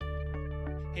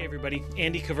Hey everybody,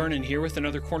 Andy Cavernan here with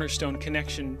another Cornerstone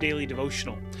Connection Daily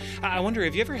Devotional. I wonder,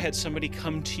 have you ever had somebody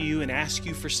come to you and ask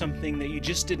you for something that you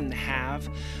just didn't have,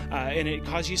 and it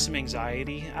caused you some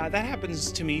anxiety? That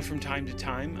happens to me from time to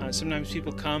time. Sometimes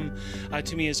people come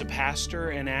to me as a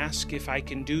pastor and ask if I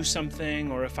can do something,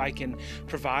 or if I can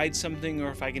provide something,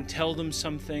 or if I can tell them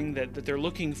something that they're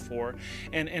looking for,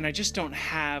 and I just don't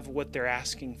have what they're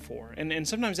asking for. And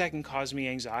sometimes that can cause me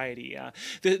anxiety.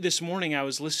 This morning I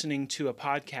was listening to a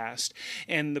podcast,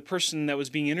 and the person that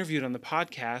was being interviewed on the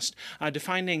podcast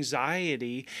defined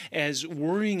anxiety as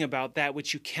worrying about that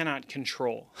which you cannot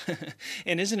control.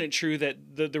 And isn't it true that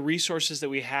the resources that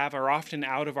we have are often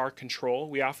out of our control?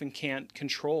 We often can't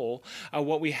control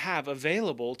what we have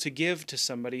available to give to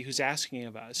somebody who's asking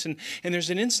of us. And there's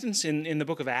an instance in the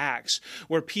book of Acts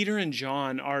where Peter and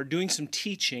John are doing some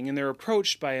teaching, and they're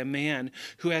approached by a man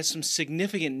who has some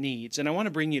significant needs. And I want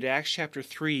to bring you to Acts chapter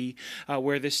 3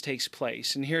 where this takes place.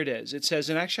 And here it is. It says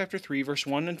in Acts chapter 3, verse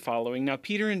 1 and following, "Now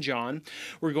Peter and John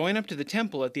were going up to the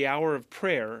temple at the hour of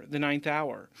prayer, the 9th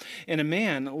hour. And a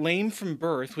man, lame from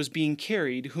birth, was being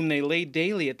carried, whom they laid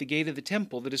daily at the gate of the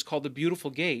temple, that is called the Beautiful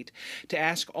Gate, to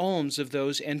ask alms of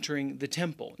those entering the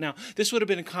temple." Now, this would have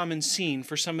been a common scene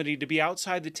for somebody to be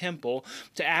outside the temple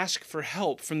to ask for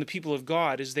help from the people of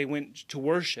God as they went to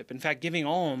worship. In fact, giving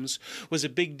alms was a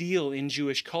big deal in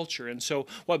Jewish culture. And so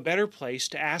what better place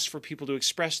to ask for people to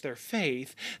express their faith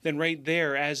than right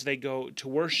there as they go to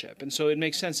worship. And so it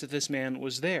makes sense that this man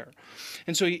was there.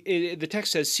 And so the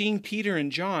text says, seeing Peter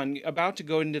and John about to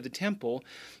go into the temple,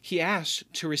 he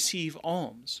asked to receive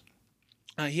alms.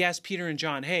 He asked Peter and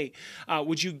John, hey,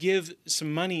 would you give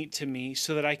some money to me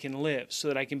so that I can live, so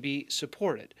that I can be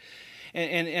supported?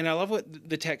 And I love what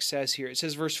the text says here. It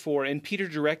says, verse 4, "And Peter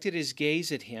directed his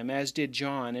gaze at him, as did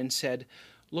John, and said,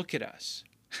 'Look at us.'"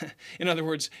 In other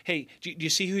words, hey, do you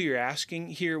see who you're asking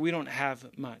here? We don't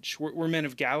have much. We're men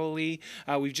of Galilee.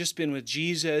 We've just been with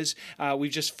Jesus.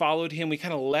 We've just followed him. We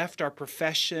kind of left our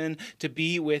profession to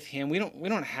be with him. We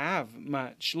don't have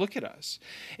much. Look at us.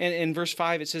 And in verse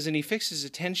 5, it says, "And he fixed his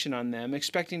attention on them,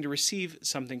 expecting to receive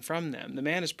something from them." The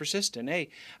man is persistent. Hey,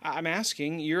 I'm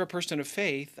asking. You're a person of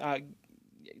faith.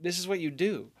 This is what you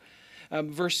do.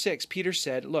 Verse 6, Peter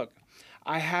said, "Look,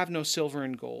 I have no silver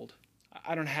and gold.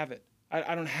 I don't have it.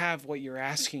 I don't have what you're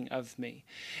asking of me."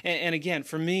 And again,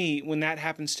 for me, when that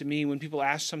happens to me, when people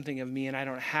ask something of me and I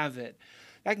don't have it,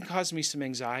 that can cause me some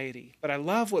anxiety. But I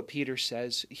love what Peter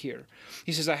says here.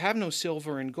 He says, "I have no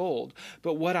silver and gold,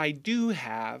 but what I do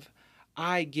have,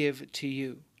 I give to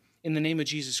you. In the name of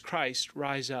Jesus Christ,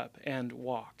 rise up and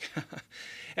walk."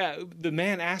 The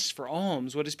man asks for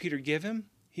alms. What does Peter give him?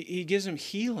 He gives him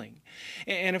healing.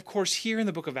 And of course, here in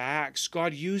the book of Acts,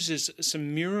 God uses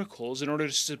some miracles in order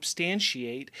to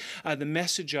substantiate the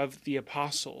message of the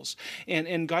apostles.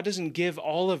 And God doesn't give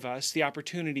all of us the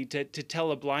opportunity to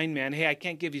tell a blind man, hey, I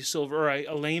can't give you silver, or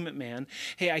a lame man,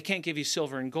 hey, I can't give you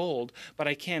silver and gold, but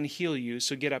I can heal you,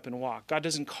 so get up and walk. God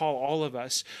doesn't call all of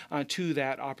us to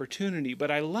that opportunity.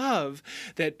 But I love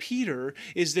that Peter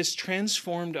is this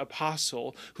transformed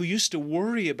apostle who used to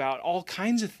worry about all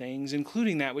kinds of things,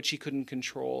 including that which he couldn't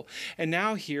control. And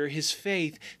now here, his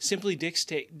faith simply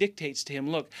dictates to him,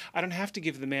 look, I don't have to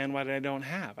give the man what I don't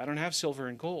have. I don't have silver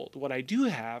and gold. What I do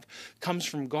have comes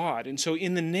from God. And so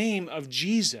in the name of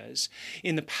Jesus,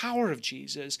 in the power of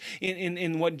Jesus,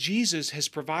 in what Jesus has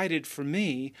provided for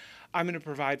me, I'm going to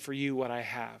provide for you what I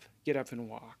have. Get up and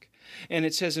walk. And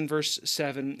it says in verse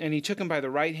 7, "And he took him by the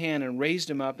right hand and raised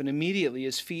him up, and immediately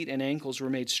his feet and ankles were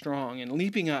made strong. And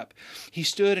leaping up, he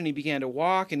stood and he began to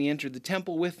walk, and he entered the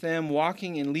temple with them,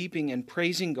 walking and leaping and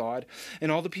praising God.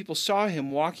 And all the people saw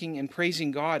him walking and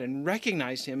praising God, and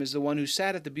recognized him as the one who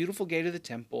sat at the beautiful gate of the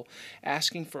temple,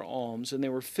 asking for alms. And they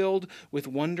were filled with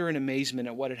wonder and amazement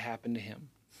at what had happened to him."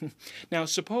 Now,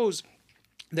 suppose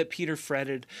that Peter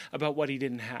fretted about what he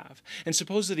didn't have. And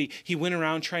suppose that he went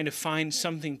around trying to find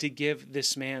something to give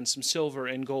this man, some silver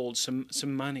and gold, some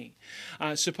money.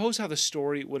 Suppose how the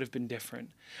story would have been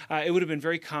different. It would have been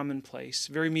very commonplace,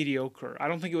 very mediocre. I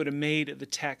don't think it would have made the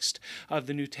text of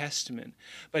the New Testament.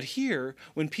 But here,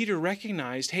 when Peter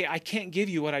recognized, hey, I can't give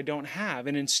you what I don't have,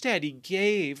 and instead he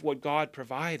gave what God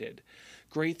provided,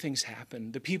 great things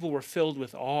happened. The people were filled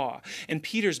with awe, and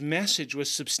Peter's message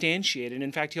was substantiated.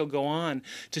 In fact, he'll go on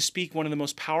to speak one of the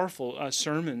most powerful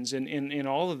sermons in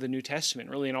all of the New Testament,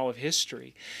 really in all of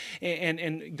history.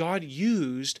 And God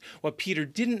used what Peter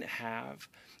didn't have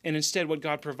And instead, what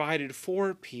God provided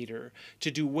for Peter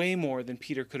to do way more than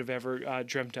Peter could have ever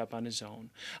dreamt up on his own.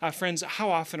 Friends, how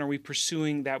often are we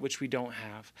pursuing that which we don't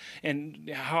have? And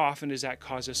how often does that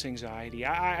cause us anxiety?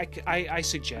 I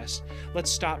suggest let's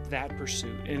stop that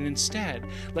pursuit. And instead,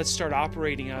 let's start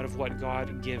operating out of what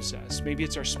God gives us. Maybe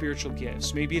it's our spiritual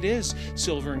gifts. Maybe it is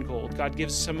silver and gold. God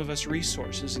gives some of us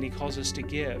resources and He calls us to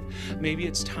give. Maybe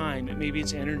it's time. Maybe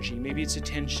it's energy. Maybe it's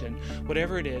attention.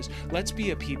 Whatever it is, let's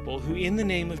be a people who, in the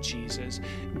name of Jesus,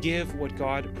 give what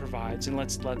God provides, and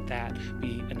let's let that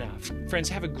be enough. Friends,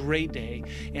 have a great day,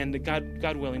 and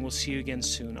God willing, we'll see you again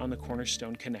soon on the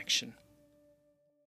Cornerstone Connection.